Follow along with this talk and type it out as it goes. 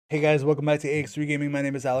Hey guys, welcome back to AX3 Gaming. My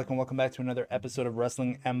name is Alec and welcome back to another episode of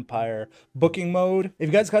Wrestling Empire booking mode. If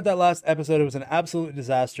you guys caught that last episode, it was an absolute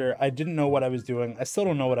disaster. I didn't know what I was doing. I still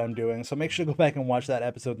don't know what I'm doing, so make sure to go back and watch that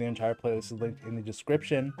episode. The entire playlist is linked in the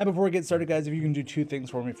description. And before we get started, guys, if you can do two things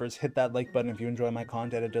for me. First, hit that like button if you enjoy my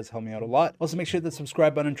content. It does help me out a lot. Also, make sure to hit the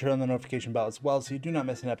subscribe button and turn on the notification bell as well so you do not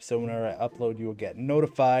miss an episode. Whenever I upload, you will get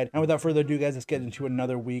notified. And without further ado, guys, let's get into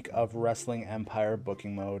another week of Wrestling Empire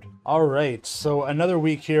booking mode. All right, so another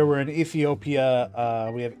week here. We're in Ethiopia.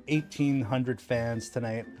 We have 1,800 fans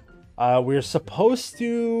tonight. We're supposed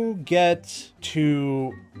to get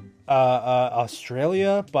to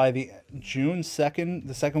Australia by the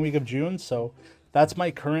second week of June. So that's my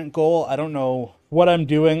current goal. I don't know what I'm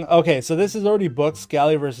doing. Okay, so this is already booked,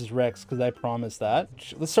 Scally versus Rex, because I promised that.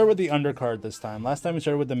 Let's start with the undercard this time. Last time we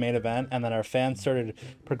started with the main event, and then our fans started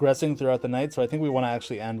progressing throughout the night. So I think we want to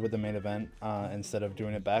actually end with the main event instead of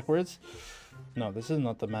doing it backwards. No, this is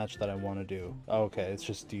not the match that I want to do. Okay, it's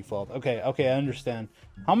just default. Okay, I understand.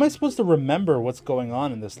 How am I supposed to remember what's going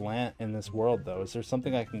on in this world, though? Is there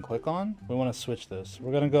something I can click on? We want to switch this.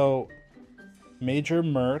 We're going to go Major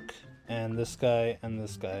Merc and this guy and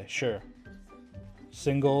this guy. Sure.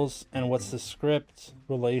 Singles. And what's the script?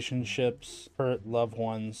 Relationships. Hurt loved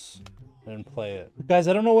ones. And play it. Guys,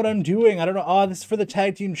 I don't know what I'm doing. I don't know. Oh, this is for the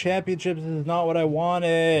tag team championships. This is not what I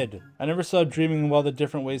wanted. I never stopped dreaming of all the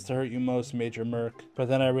different ways to hurt you most, Major Merc. But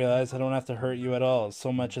then I realized I don't have to hurt you at all,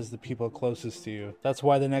 so much as the people closest to you. That's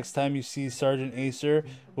why the next time you see Sergeant Acer,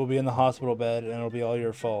 we'll be in the hospital bed and it'll be all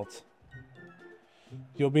your fault.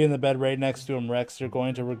 You'll be in the bed right next to him, Rex. You're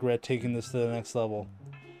going to regret taking this to the next level.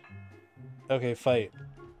 Okay, fight.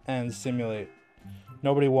 And simulate.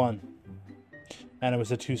 Nobody won. And it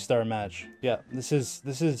was a 2-star match. Yeah, this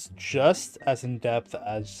is just as in-depth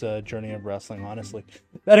as Journey of Wrestling, honestly.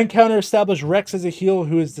 That encounter established Rex as a heel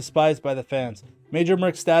who is despised by the fans. Major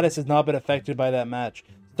Merc's status has not been affected by that match.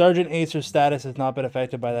 Sergeant Acer's status has not been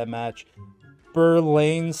affected by that match.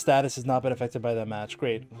 Lane's status has not been affected by that match.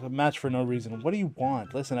 Great. A match for no reason. What do you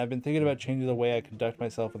want? Listen, I've been thinking about changing the way I conduct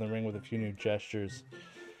myself in the ring with a few new gestures.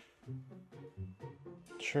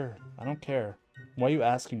 Sure, I don't care. Why are you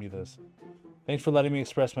asking me this? Thanks for letting me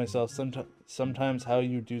express myself. Sometimes how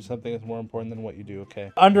you do something is more important than what you do.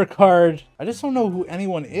 Okay. Undercard. I just don't know who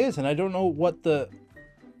anyone is, and I don't know what the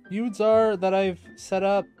feuds are that I've set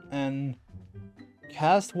up. And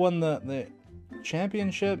Cast won the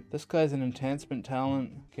championship. This guy's an enhancement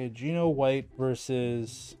talent. Okay, Gino White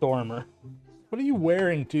versus Stormer. What are you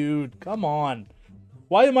wearing, dude? Come on.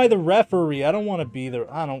 Why am I the referee? I don't want to be there.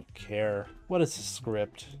 I don't care. What is the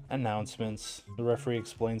script? Announcements. The referee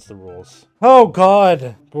explains the rules. Oh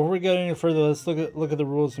God! Before we get any further, let's look at the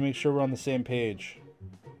rules to make sure we're on the same page.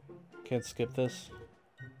 Can't skip this.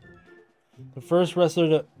 The first wrestler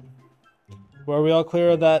to... Well, are we all clear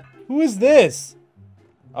of that? Who is this?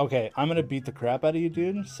 Okay, I'm gonna beat the crap out of you,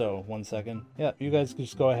 dude. So, 1 second. Yeah, you guys can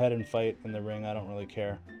just go ahead and fight in the ring. I don't really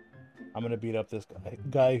care. I'm gonna beat up this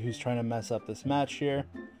guy who's trying to mess up this match here.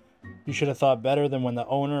 You should have thought better than when the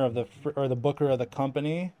owner of the booker of the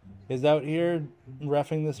company is out here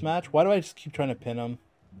reffing this match. Why do I just keep trying to pin him?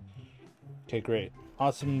 Okay, great.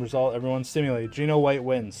 Awesome result, everyone. Stimulate. Gino White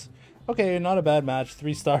wins. Okay, not a bad match.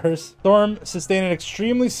 3 stars. Storm sustained an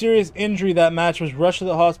extremely serious injury that match, was rushed to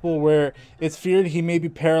the hospital where it's feared he may be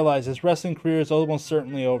paralyzed. His wrestling career is almost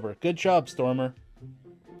certainly over. Good job, Stormer.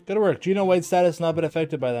 Good work. Gino White's status not been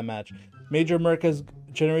affected by that match. Major Merc has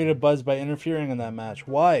generated buzz by interfering in that match.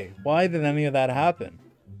 Why? Why did any of that happen?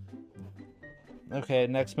 Okay,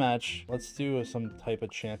 next match. Let's do some type of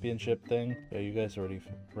championship thing. Yeah, you guys already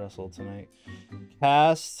wrestled tonight.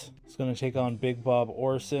 Cast is going to take on Big Bob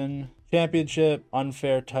Orson. Championship,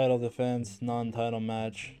 unfair title defense, non-title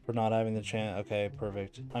match for not having the chant. Okay,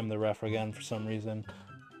 perfect. I'm the ref again for some reason.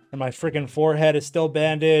 And my freaking forehead is still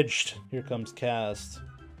bandaged. Here comes Cast.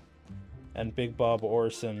 And Big Bob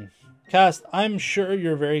Orson. Cast, I'm sure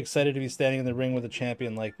you're very excited to be standing in the ring with a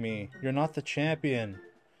champion like me. You're not the champion.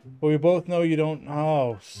 But we both know you don't...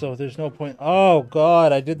 Oh, so there's no point... Oh,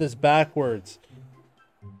 God, I did this backwards.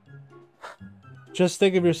 Just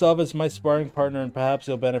think of yourself as my sparring partner and perhaps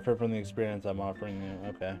you'll benefit from the experience I'm offering you.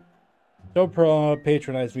 Okay. Don't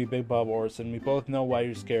patronize me, Big Bob Orson. We both know why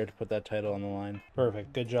you're scared to put that title on the line.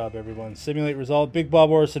 Perfect. Good job, everyone. Simulate result. Big Bob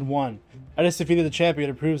Orson won. I just defeated the champion.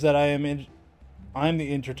 It proves that I'm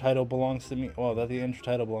the intertitle belongs to me. Well, that the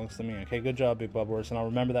intertitle belongs to me. Okay, good job, Big Bob Orson. I'll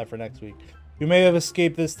remember that for next week. You may have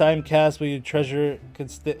escaped this time, Cass, but your treasure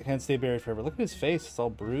can't stay buried forever. Look at his face. It's all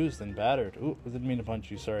bruised and battered. Ooh, I didn't mean to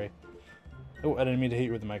punch you. Sorry. Oh, I didn't mean to hit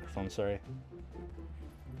you with the microphone. Sorry.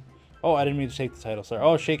 Oh, I didn't mean to take the title. Sorry.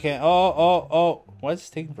 Oh, shake hand. Oh. Why is this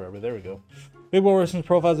taking forever? There we go. Big Bob Orson's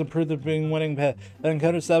profile has improved the being winning path. That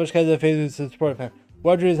encounter established guys that phases to support fan.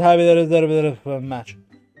 Roger is happy that is a match.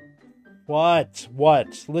 What?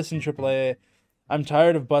 What? Listen, AAA. I'm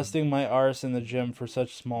tired of busting my arse in the gym for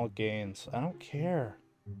such small gains. I don't care.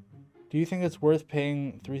 Do you think it's worth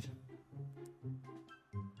paying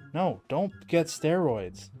No, don't get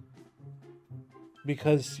steroids.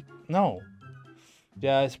 Because, no.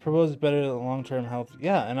 Yeah, I suppose it's better than long-term health.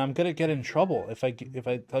 Yeah, and I'm gonna get in trouble if I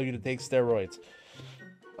tell you to take steroids.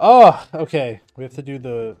 Oh, okay. We have to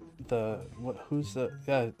do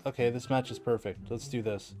yeah, okay, this match is perfect. Let's do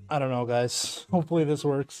this. I don't know, guys. Hopefully this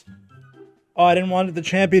works. Oh, I didn't want the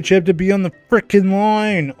championship to be on the frickin'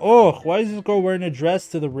 line. Oh, why is this girl wearing a dress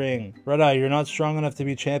to the ring? Red Eye, you're not strong enough to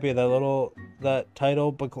be champion. That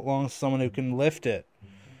title belongs to someone who can lift it.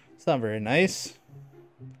 It's not very nice.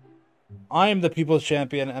 I am the people's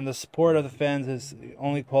champion, and the support of the fans is the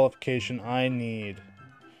only qualification I need.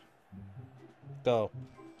 Go.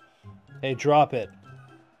 Hey, drop it.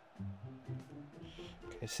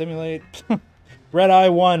 Okay, simulate. Red Eye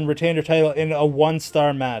won, retained her title in a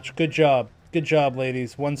 1-star match. Good job. Good job,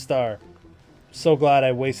 ladies. 1 star. So glad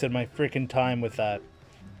I wasted my freaking time with that.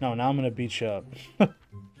 No, now I'm going to beat you up.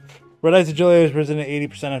 Red Eye's agility was risen to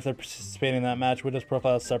 80% after participating in that match. Widow's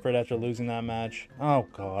profile suffered after losing that match. Oh,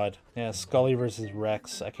 God. Yeah, Scully versus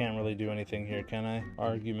Rex. I can't really do anything here, can I?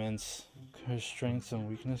 Arguments. Her strengths and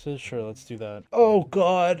weaknesses? Sure, let's do that. Oh,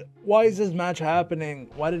 God. Why is this match happening?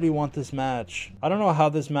 Why did he want this match? I don't know how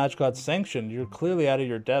this match got sanctioned. You're clearly out of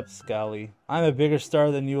your depth, Scally. I'm a bigger star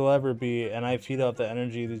than you will ever be, and I feed off the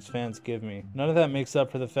energy these fans give me. None of that makes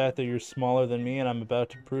up for the fact that you're smaller than me, and I'm about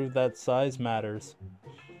to prove that size matters.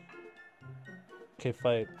 Okay,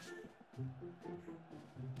 fight.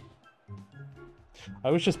 I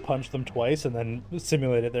always just punch them twice and then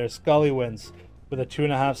simulate it there. Scully wins with a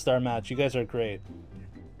 2.5-star match. You guys are great.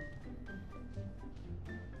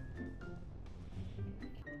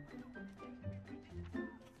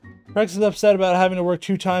 Rex is upset about having to work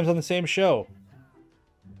 2 times on the same show.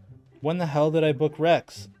 When the hell did I book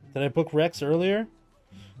Rex? Did I book Rex earlier?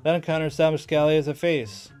 That encounter established Scally as a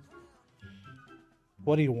face.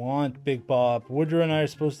 What do you want, Big Bob? Woodrow and I are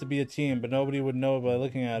supposed to be a team, but nobody would know by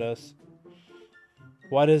looking at us.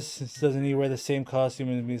 Why doesn't he wear the same costume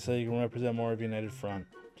as me so he can represent more of United Front?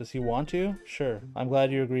 Does he want to? Sure. I'm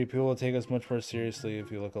glad you agree. People will take us much more seriously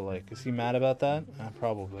if you look alike. Is he mad about that?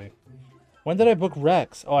 Probably. When did I book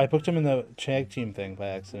Rex? Oh, I booked him in the tag team thing by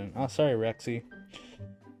accident. Oh, sorry, Rexy.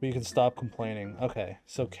 But you can stop complaining. Okay,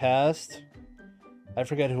 so cast. I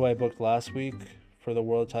forget who I booked last week for the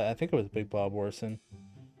world title. I think it was Big Bob Orson.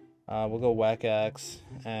 We'll go Whack Axe,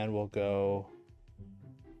 and we'll go...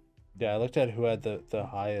 Yeah, I looked at who had the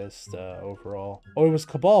highest overall. Oh, it was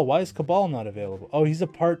Cabal. Why is Cabal not available? Oh, he's a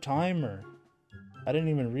part-timer. I didn't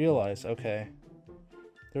even realize. Okay.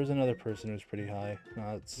 There was another person who was pretty high.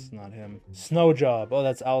 No, it's not him. Snow Job. Oh,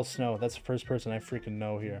 that's Al Snow. That's the first person I freaking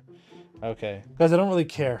know here. Okay. Guys, I don't really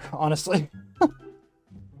care, honestly.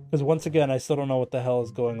 Because once again, I still don't know what the hell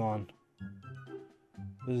is going on.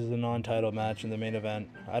 This is a non-title match in the main event.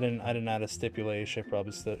 I didn't add a stipulation.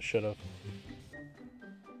 Probably should have.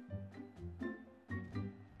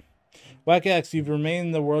 Whack Axe, you've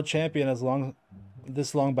remained the world champion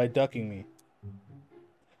this long by ducking me.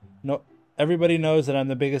 No, everybody knows that I'm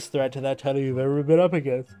the biggest threat to that title you've ever been up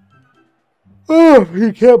against. Oh,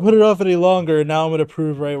 you can't put it off any longer. And now I'm gonna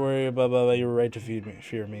prove right where you were right to feed me.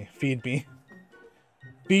 Feed me.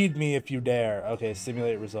 Feed me if you dare. Okay,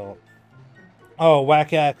 simulate result. Oh,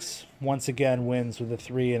 Whack Axe once again wins with a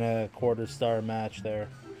 3.25-star match there.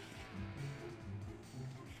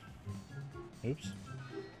 Oops.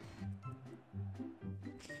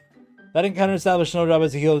 That encounter established Snow Job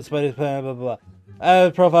as a heel despite his blah blah blah.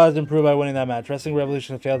 Profile has improved by winning that match. Wrestling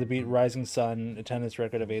Revolution failed to beat Rising Sun attendance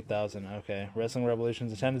record of 8,000. Okay. Wrestling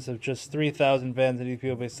Revolution's attendance of just 3,000 fans in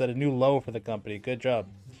Ethiopia set a new low for the company. Good job.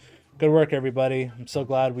 Good work, everybody. I'm so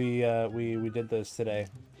glad we did this today.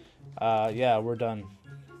 Yeah, we're done.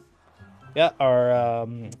 Yeah, our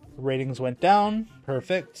ratings went down.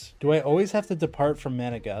 Perfect. Do I always have to depart from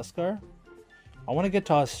Madagascar? I want to get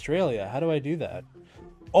to Australia. How do I do that?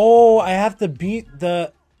 Oh, I have to beat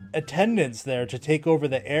the attendance there to take over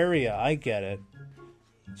the area. I get it.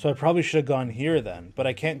 So I probably should have gone here then. But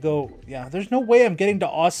I can't go... Yeah, there's no way I'm getting to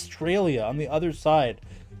Australia on the other side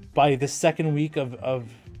by the second week of...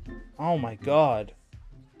 Oh my god.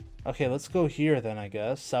 Okay, let's go here then, I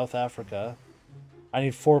guess. South Africa. I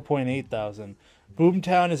need 4,800.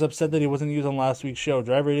 Boomtown is upset that he wasn't used on last week's show.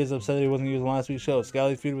 Driver is upset that he wasn't used on last week's show.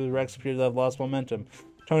 Scally's feud with Rex appears to have lost momentum.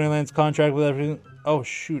 Tony Land's contract with everything... Oh,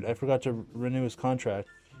 shoot. I forgot to renew his contract.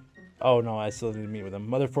 Oh no, I still need to meet with him.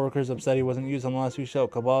 Mother Forker's upset he wasn't used on the last week's show.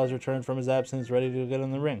 Cabal has returned from his absence, ready to get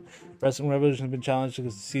in the ring. Wrestling Revolution has been challenged to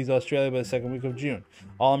seize Australia by the second week of June.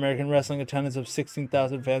 All-American Wrestling attendance of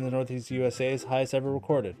 16,000 fans in Northeast USA is highest ever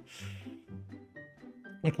recorded.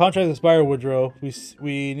 When contract expire, Woodrow,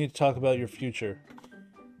 we need to talk about your future.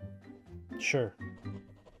 Sure.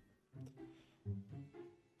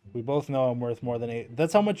 We both know I'm worth more than 8.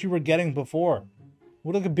 That's how much you were getting before.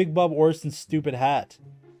 Look at Big Bob Orson's stupid hat.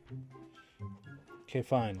 Okay,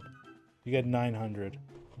 fine. You get 900.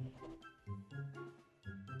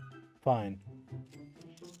 Fine.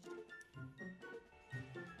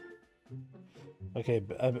 Okay,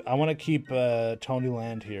 I want to keep Tony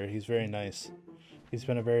Land here. He's very nice. He's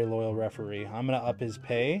been a very loyal referee. I'm going to up his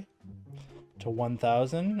pay to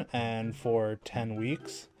 1,000 and for 10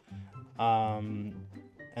 weeks. And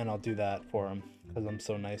I'll do that for him because I'm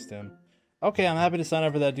so nice to him. Okay, I'm happy to sign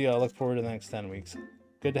up for that deal. I look forward to the next 10 weeks.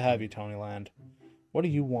 Good to have you, Tony Land. What do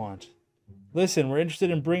you want? Listen, we're interested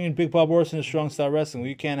in bringing Big Bob Orson to Strong Style Wrestling.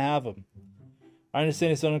 You can't have him. I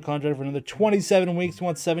understand he's on a contract for another 27 weeks. You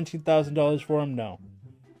want $17,000 for him? No.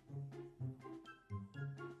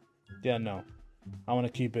 Yeah, no. I want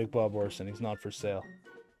to keep Big Bob Orson. He's not for sale.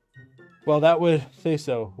 Well, that would say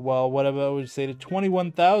so. Well, what about would say to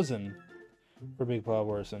 21,000 for Big Bob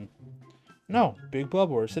Orson? No, Big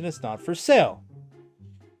Bob Orson is not for sale.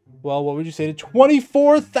 Well, what would you say to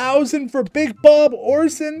 24,000 for Big Bob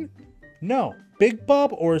Orson? No, Big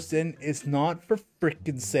Bob Orson is not for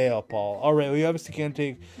freaking sale, Paul. All right, well, you obviously can't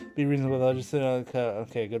be reasonable. I'll just say,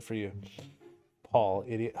 okay, good for you, Paul,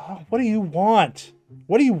 idiot. Oh, what do you want?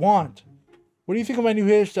 What do you want? What do you think of my new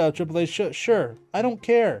hairstyle, Triple H? Sure, I don't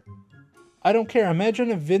care. I don't care.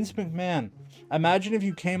 Imagine if Vince McMahon. Imagine if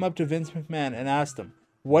you came up to Vince McMahon and asked him,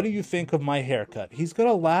 what do you think of my haircut? He's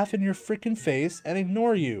gonna laugh in your freaking face and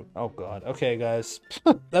ignore you. Oh god. Okay, guys.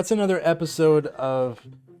 That's another episode of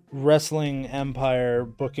Wrestling Empire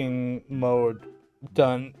booking mode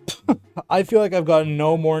done. I feel like I've gotten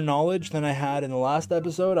no more knowledge than I had in the last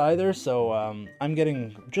episode either, so I'm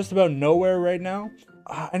getting just about nowhere right now.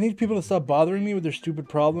 I need people to stop bothering me with their stupid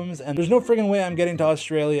problems, and there's no friggin' way I'm getting to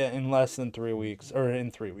Australia in less than 3 weeks, or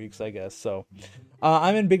in 3 weeks, I guess, so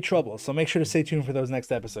I'm in big trouble, so make sure to stay tuned for those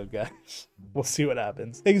next episode, guys. We'll see what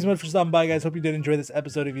happens. Thank you so much for stopping by, guys. Hope you did enjoy this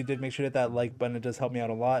episode. If you did, make sure to hit that like button. It does help me out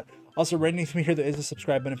a lot. Also, right underneath me here, there is a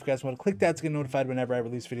subscribe button if you guys want to click that to get notified whenever I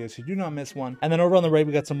release videos so you do not miss one. And then over on the right,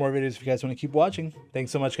 we got some more videos if you guys want to keep watching.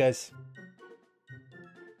 Thanks so much, guys.